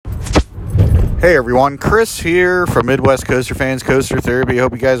Hey everyone, Chris here from Midwest Coaster Fans Coaster Therapy.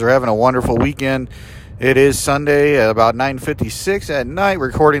 Hope you guys are having a wonderful weekend. It is Sunday at about 9:56 at night,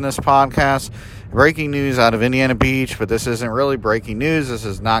 recording this podcast. Breaking news out of Indiana Beach, but this isn't really breaking news. This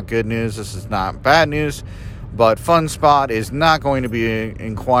is not good news. This is not bad news. But Fun Spot is not going to be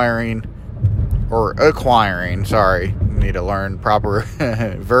acquiring, need to learn proper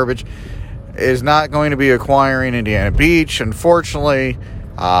verbiage, is not going to be acquiring Indiana Beach. Unfortunately,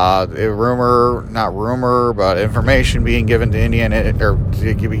 information being given to Indiana, or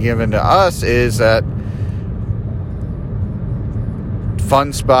to be given to us, is that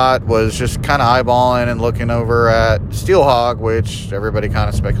Fun Spot was just kind of eyeballing and looking over at Steelhawk, which everybody kind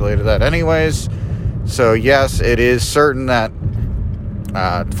of speculated that anyways. So yes, it is certain that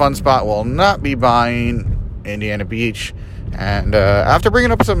Fun Spot will not be buying Indiana Beach. And after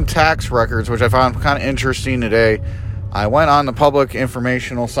bringing up some tax records, which I found kind of interesting today, I went on the public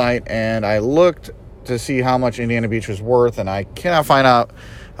informational site and I looked to see how much Indiana Beach was worth, and I cannot find out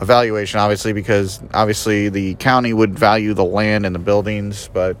a valuation, because the county would value the land and the buildings,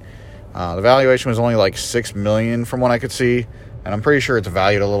 but the valuation was only like $6 million from what I could see, and I'm pretty sure it's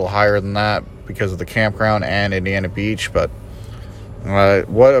valued a little higher than that because of the campground and Indiana Beach. But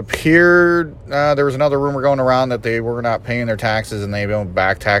what appeared, there was another rumor going around that they were not paying their taxes and they owed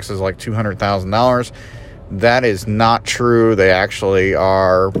back taxes like $200,000. That is not true. They actually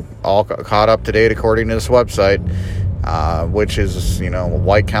are all caught up to date according to this website, which is, a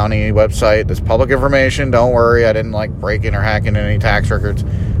White County website. This public information. Don't worry, I didn't break in or hack into any tax records,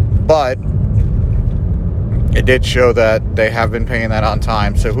 but it did show that they have been paying that on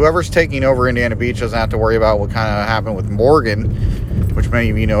time. So whoever's taking over Indiana Beach doesn't have to worry about what kind of happened with Morgan, which many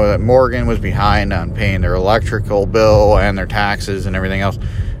of you know that Morgan was behind on paying their electrical bill and their taxes and everything else.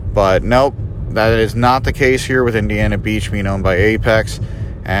 But nope. That is not the case here with Indiana Beach being owned by Apex.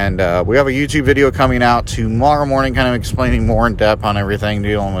 And we have a YouTube video coming out tomorrow morning kind of explaining more in depth on everything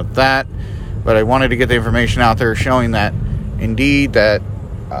dealing with that. But I wanted to get the information out there showing that indeed that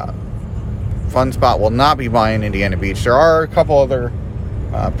Fun Spot will not be buying Indiana Beach. There are a couple other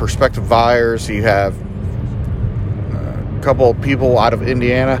prospective buyers. You have a couple of people out of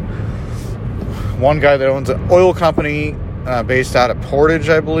Indiana. One guy that owns an oil company based out of Portage,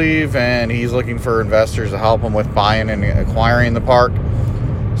 I believe, and he's looking for investors to help him with buying and acquiring the park.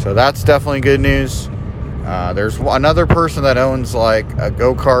 So that's definitely good news. There's another person that owns a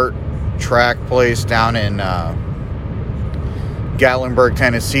go-kart track place down in Gatlinburg,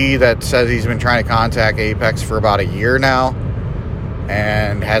 Tennessee, that says he's been trying to contact Apex for about a year now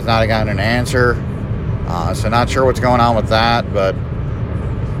and has not gotten an answer. So not sure what's going on with that, but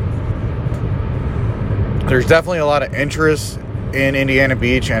there's definitely a lot of interest in Indiana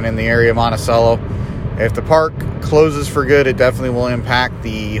Beach and in the area of Monticello. If the park closes for good, it definitely will impact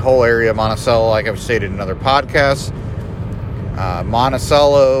the whole area of Monticello, like I've stated in other podcasts.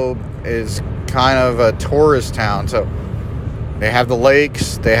 Monticello is kind of a tourist town, so they have the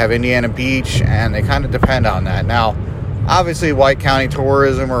lakes, they have Indiana Beach, and they kind of depend on that. Now, obviously, White County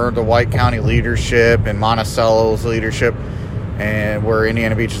Tourism, or the White County leadership and Monticello's leadership, and where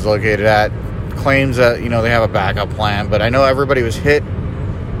Indiana Beach is located at, claims that they have a backup plan, but I know everybody was hit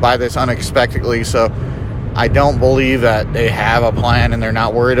by this unexpectedly, so I don't believe that they have a plan and they're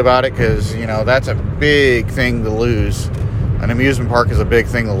not worried about it, because that's a big thing to lose. An amusement park is a big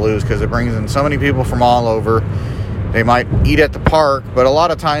thing to lose because it brings in so many people from all over. They might eat at the park, but a lot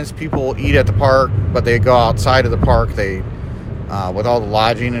of times people eat at the park, but they go outside of the park. They with all the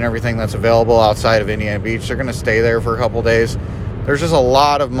lodging and everything that's available outside of Indiana Beach, they're going to stay there for a couple days. There's just a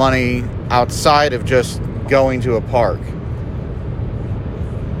lot of money outside of just going to a park.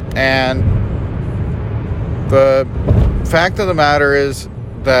 And the fact of the matter is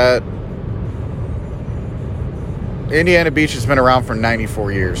that Indiana Beach has been around for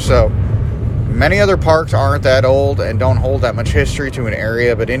 94 years. So many other parks aren't that old and don't hold that much history to an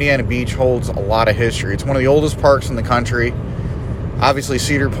area, but Indiana Beach holds a lot of history. It's one of the oldest parks in the country. Obviously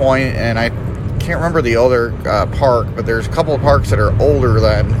Cedar Point, and I can't remember the other park, but there's a couple of parks that are older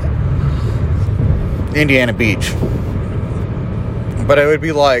than Indiana Beach. But it would be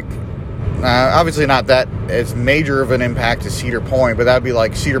obviously not that as major of an impact as Cedar Point, but that would be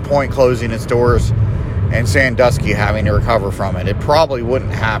like Cedar Point closing its doors and Sandusky having to recover from it. It probably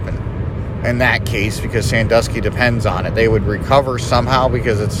wouldn't happen in that case because Sandusky depends on it. They would recover somehow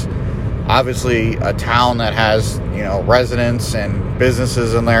because it's obviously a town that has, residents and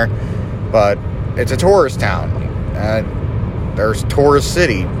businesses in there, but it's a tourist town. There's Tourist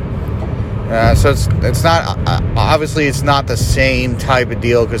City. So it's not, obviously it's not the same type of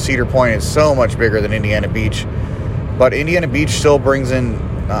deal because Cedar Point is so much bigger than Indiana Beach. But Indiana Beach still brings in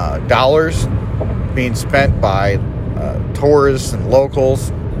dollars being spent by tourists and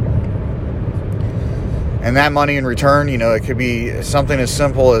locals. And that money in return, it could be something as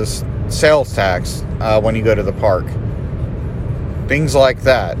simple as sales tax when you go to the park. Things like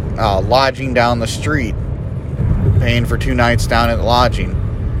that. Lodging down the street. Paying for 2 nights down at lodging.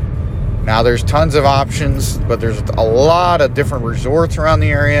 Now, there's tons of options, but there's a lot of different resorts around the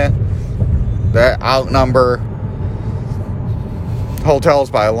area that outnumber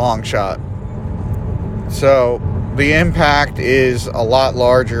hotels by a long shot. So, the impact is a lot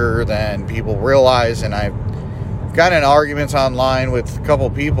larger than people realize, and I've gotten in arguments online with a couple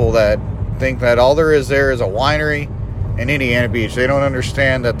people that think that all there is a winery in Indiana Beach. They don't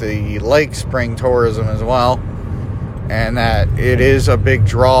understand that the lakes bring tourism as well, and that it is a big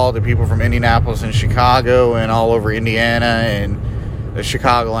draw to people from Indianapolis and Chicago and all over Indiana and the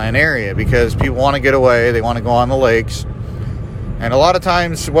Chicagoland area, because people want to get away, they want to go on the lakes. And a lot of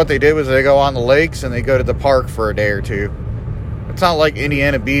times what they did was they go on the lakes and they go to the park for a day or two. It's not like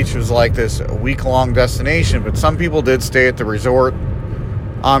Indiana Beach was like this week-long destination, but some people did stay at the resort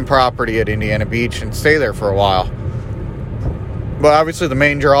on property at Indiana Beach and stay there for a while. But obviously the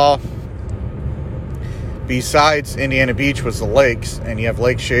main draw besides Indiana Beach was the lakes, and you have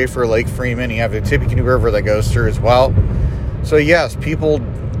Lake Schaefer, Lake Freeman, you have the Tippecanoe River that goes through as well. So yes, people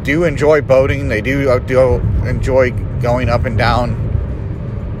do enjoy boating, they do enjoy going up and down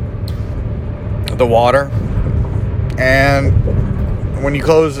the water. And when you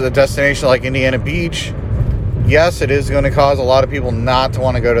close a destination like Indiana Beach, yes, it is going to cause a lot of people not to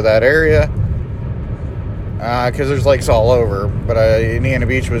want to go to that area, because there's lakes all over. But Indiana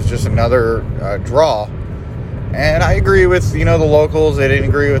Beach was just another draw. And I agree with, the locals. They didn't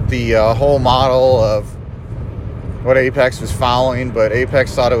agree with the whole model of what Apex was following, but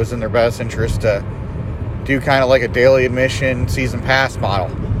Apex thought it was in their best interest to do kind of like a daily admission season pass model.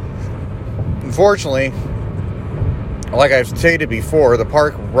 Unfortunately, like I've stated before, the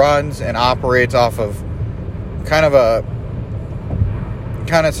park runs and operates off of kind of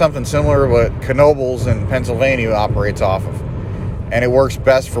something similar to what Knoebels in Pennsylvania operates off of. And it works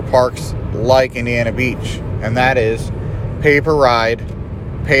best for parks like Indiana Beach. And that is pay per ride,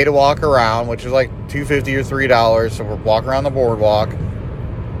 pay to walk around, which is like $2.50 or $3, so we'll walk around the boardwalk.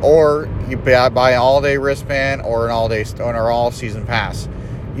 Or you buy an all-day wristband or an all-season pass.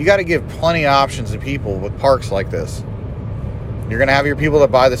 You got to give plenty of options to people with parks like this. You're going to have your people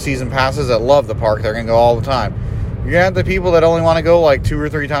that buy the season passes that love the park. They're going to go all the time. You're going to have the people that only want to go like 2 or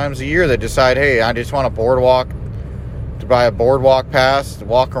 3 times a year that decide, hey, I just want a boardwalk, to buy a boardwalk pass, to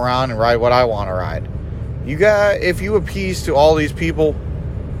walk around and ride what I want to ride. If you appease to all these people,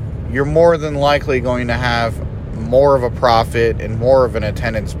 you're more than likely going to have more of a profit and more of an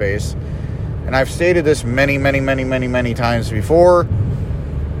attendance base. And I've stated this many, many, many, many, many times before.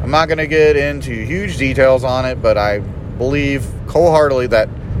 I'm not going to get into huge details on it, but I believe wholeheartedly that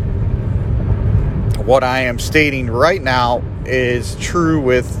what I am stating right now is true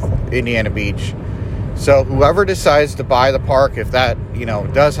with Indiana Beach. So whoever decides to buy the park, if that,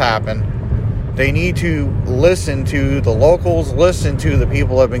 does happen, they need to listen to the locals, listen to the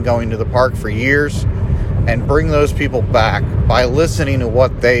people who have been going to the park for years, and bring those people back by listening to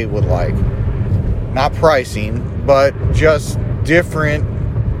what they would like. Not pricing, but just different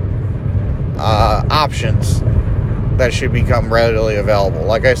options that should become readily available.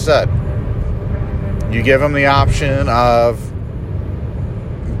 Like I said, you give them the option of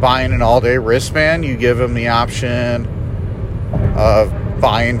buying an all-day wristband. You give them the option of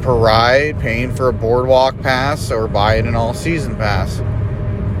buying per ride, paying for a boardwalk pass, or buying an all-season pass.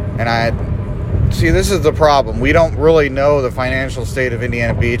 And this is the problem. We don't really know the financial state of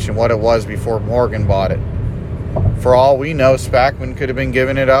Indiana Beach and what it was before Morgan bought it. For all we know, Spackman could have been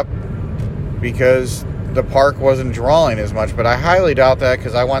giving it up because the park wasn't drawing as much. But I highly doubt that,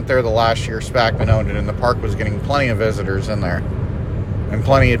 because I went there the last year Spackman owned it, and the park was getting plenty of visitors in there and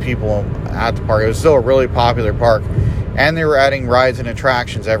plenty of people at the park. It was still a really popular park, and they were adding rides and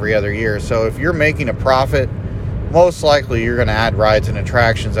attractions every other year. So if you're making a profit, most likely you're going to add rides and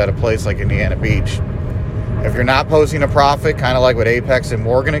attractions at a place like Indiana Beach. If you're not posting a profit, kind of like what Apex and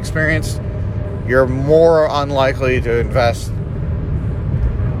Morgan experienced, you're more unlikely to invest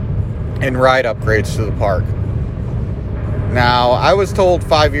in ride upgrades to the park. Now, I was told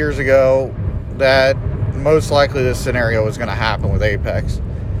 5 years ago that most likely this scenario was going to happen with Apex,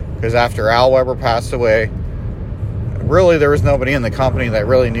 because after Al Weber passed away, really there was nobody in the company that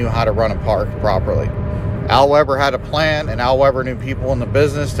really knew how to run a park properly. Al Weber had a plan, and Al Weber knew people in the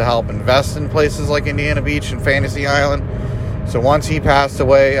business to help invest in places like Indiana Beach and Fantasy Island. So once he passed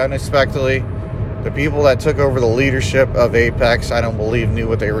away unexpectedly, The people that took over the leadership of Apex, I don't believe knew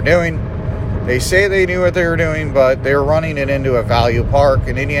what they were doing. They say they knew what they were doing, but they were running it into a value park,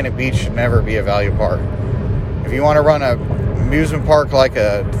 and Indiana Beach should never be a value park. If you want to run an amusement park like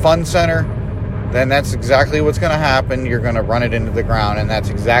a fun center, then that's exactly what's going to happen. You're going to run it into the ground, and that's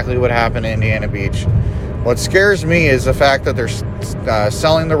exactly what happened in Indiana Beach. What scares me is the fact that they're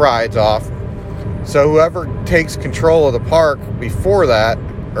selling the rides off. So whoever takes control of the park before that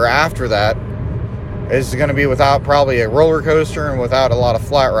or after that is going to be without probably a roller coaster and without a lot of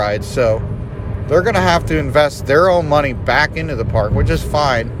flat rides. So they're going to have to invest their own money back into the park, which is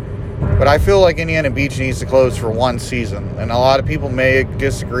fine. But I feel like Indiana Beach needs to close for one season. And a lot of people may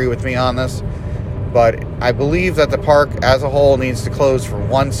disagree with me on this, but I believe that the park as a whole needs to close for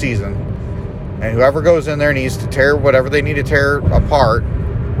one season. And whoever goes in there needs to tear whatever they need to tear apart,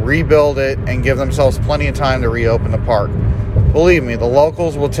 rebuild it, and give themselves plenty of time to reopen the park. Believe me, the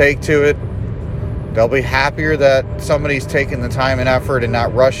locals will take to it. They'll be happier that somebody's taking the time and effort and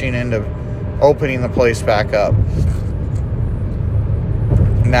not rushing into opening the place back up.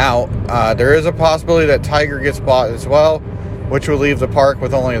 Now, there is a possibility that Tiger gets bought as well, which will leave the park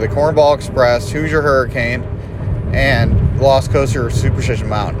with only the Cornball Express, Hoosier Hurricane, and Lost Coaster Superstition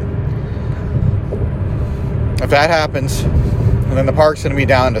Mountain. If that happens, then the park's going to be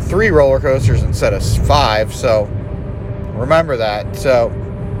down to 3 roller coasters instead of 5, so remember that. So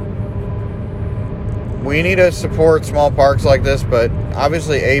we need to support small parks like this, but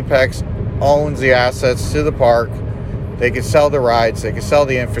obviously Apex owns the assets to the park. They could sell the rides, they could sell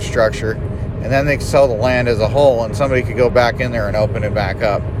the infrastructure, and then they could sell the land as a whole, and somebody could go back in there and open it back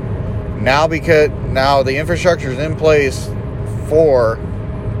up. Now the infrastructure is in place for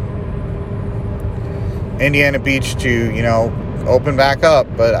Indiana Beach to, open back up,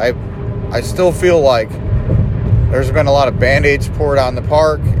 but I still feel like there's been a lot of Band-Aids poured on the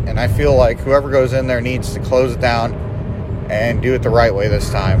park, and I feel like whoever goes in there needs to close it down and do it the right way this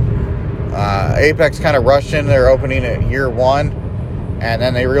time. Apex kind of rushed in their opening at year 1, and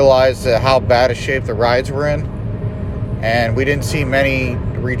then they realized how bad a shape the rides were in, and we didn't see much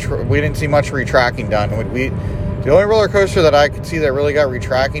retracking done. The only roller coaster that I could see that really got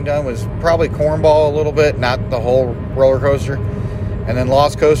retracking done was probably Cornball a little bit, not the whole roller coaster, and then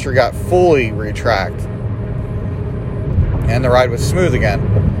Lost Coaster got fully retract, and the ride was smooth again.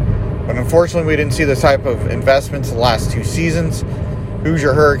 But unfortunately, we didn't see this type of investments the last 2 seasons.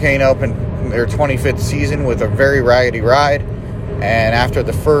 Hoosier Hurricane opened their 25th season with a very raggedy ride, and after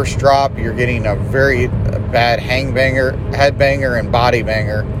the first drop, you're getting a very bad headbanger, and body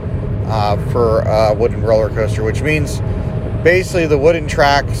banger for a wooden roller coaster, which means basically the wooden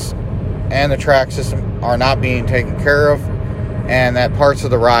tracks and the track system are not being taken care of, and that parts of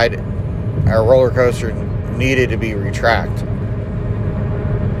the ride or roller coaster needed to be retracted.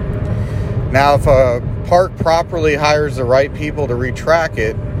 Now, if a park properly hires the right people to retrack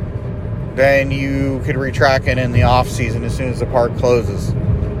it, then you could retrack it in the off season as soon as the park closes.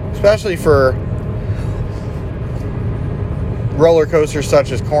 Especially for roller coasters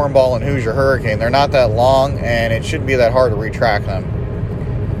such as Cornball and Hoosier Hurricane. They're not that long, and it shouldn't be that hard to retrack them.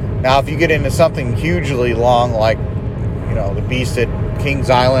 Now, if you get into something hugely long like, the Beast at Kings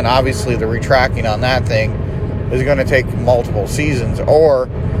Island, obviously the retracking on that thing is going to take multiple seasons, or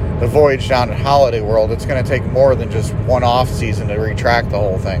the Voyage down at Holiday World, it's going to take more than just one off season to retract the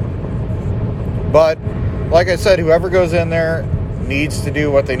whole thing. But like I said, whoever goes in there needs to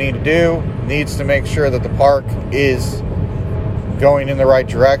do what they need to do, needs to make sure that the park is going in the right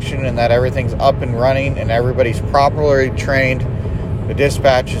direction and that everything's up and running and everybody's properly trained. The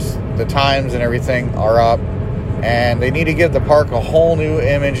dispatches, the times and everything are up, and they need to give the park a whole new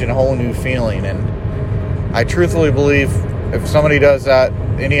image and a whole new feeling. And I truthfully believe if somebody does that,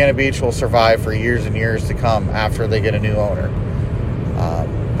 Indiana Beach will survive for years and years to come after they get a new owner.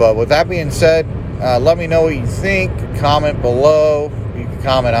 But with that being said, let me know what you think. Comment below. You can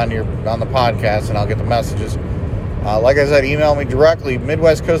comment on the podcast, and I'll get the messages. Like I said, email me directly,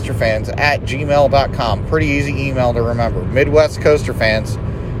 MidwestCoasterFans@gmail.com. Pretty easy email to remember.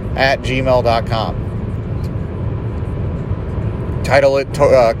 MidwestCoasterFans@gmail.com. Title it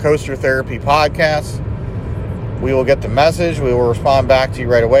Coaster Therapy Podcast. We will get the message. We will respond back to you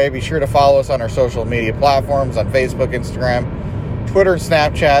right away. Be sure to follow us on our social media platforms on Facebook, Instagram, Twitter, and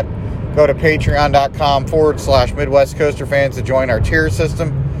Snapchat. Go to patreon.com/Midwest Coaster Fans to join our tier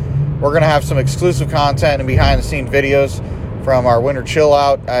system. We're going to have some exclusive content and behind-the-scenes videos from our winter chill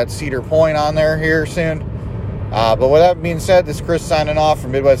out at Cedar Point on there here soon. But with that being said, this is Chris signing off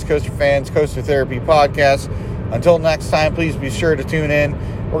from Midwest Coaster Fans Coaster Therapy Podcast. Until next time, please be sure to tune in.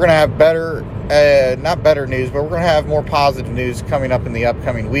 We're going to have not better news, but we're going to have more positive news coming up in the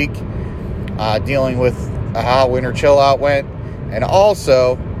upcoming week. dealing with how Winter Chill Out went. And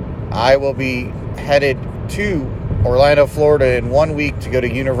also, I will be headed to Orlando, Florida in 1 week to go to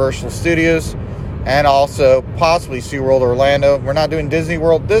Universal Studios and also possibly SeaWorld Orlando. We're not doing Disney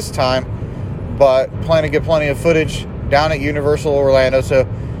World this time, but plan to get plenty of footage down at Universal Orlando. So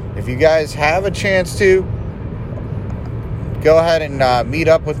if you guys have a chance to, go ahead and meet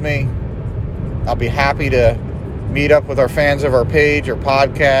up with me. I'll be happy to meet up with our fans of our page or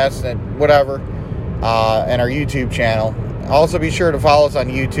podcast and whatever, and our YouTube channel. Also be sure to follow us on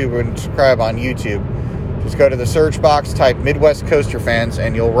YouTube and subscribe on YouTube. Just go to the search box, type Midwest Coaster Fans,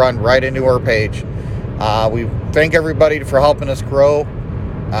 and you'll run right into our page. We thank everybody for helping us grow.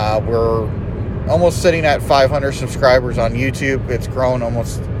 We're almost sitting at 500 subscribers on YouTube. It's grown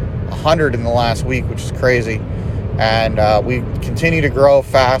almost 100 in the last week, which is crazy. And we continue to grow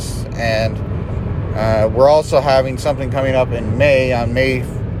fast. And we're also having something coming up in May, on May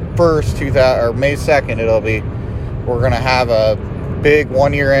 1st, or May 2nd, it'll be. We're going to have a big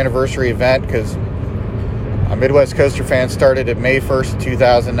 1-year anniversary event because Midwest Coaster Fans started at May 1st,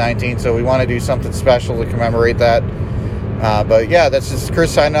 2019, so we want to do something special to commemorate that. But yeah, this is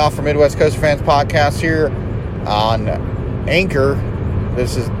Chris signing off for Midwest Coaster Fans podcast here on Anchor.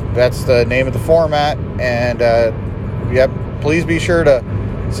 That's the name of the format, and please be sure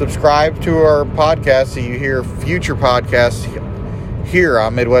to subscribe to our podcast so you hear future podcasts here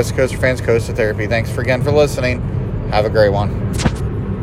on Midwest Coaster Fans Coaster Therapy. Thanks again for listening. Have a great one.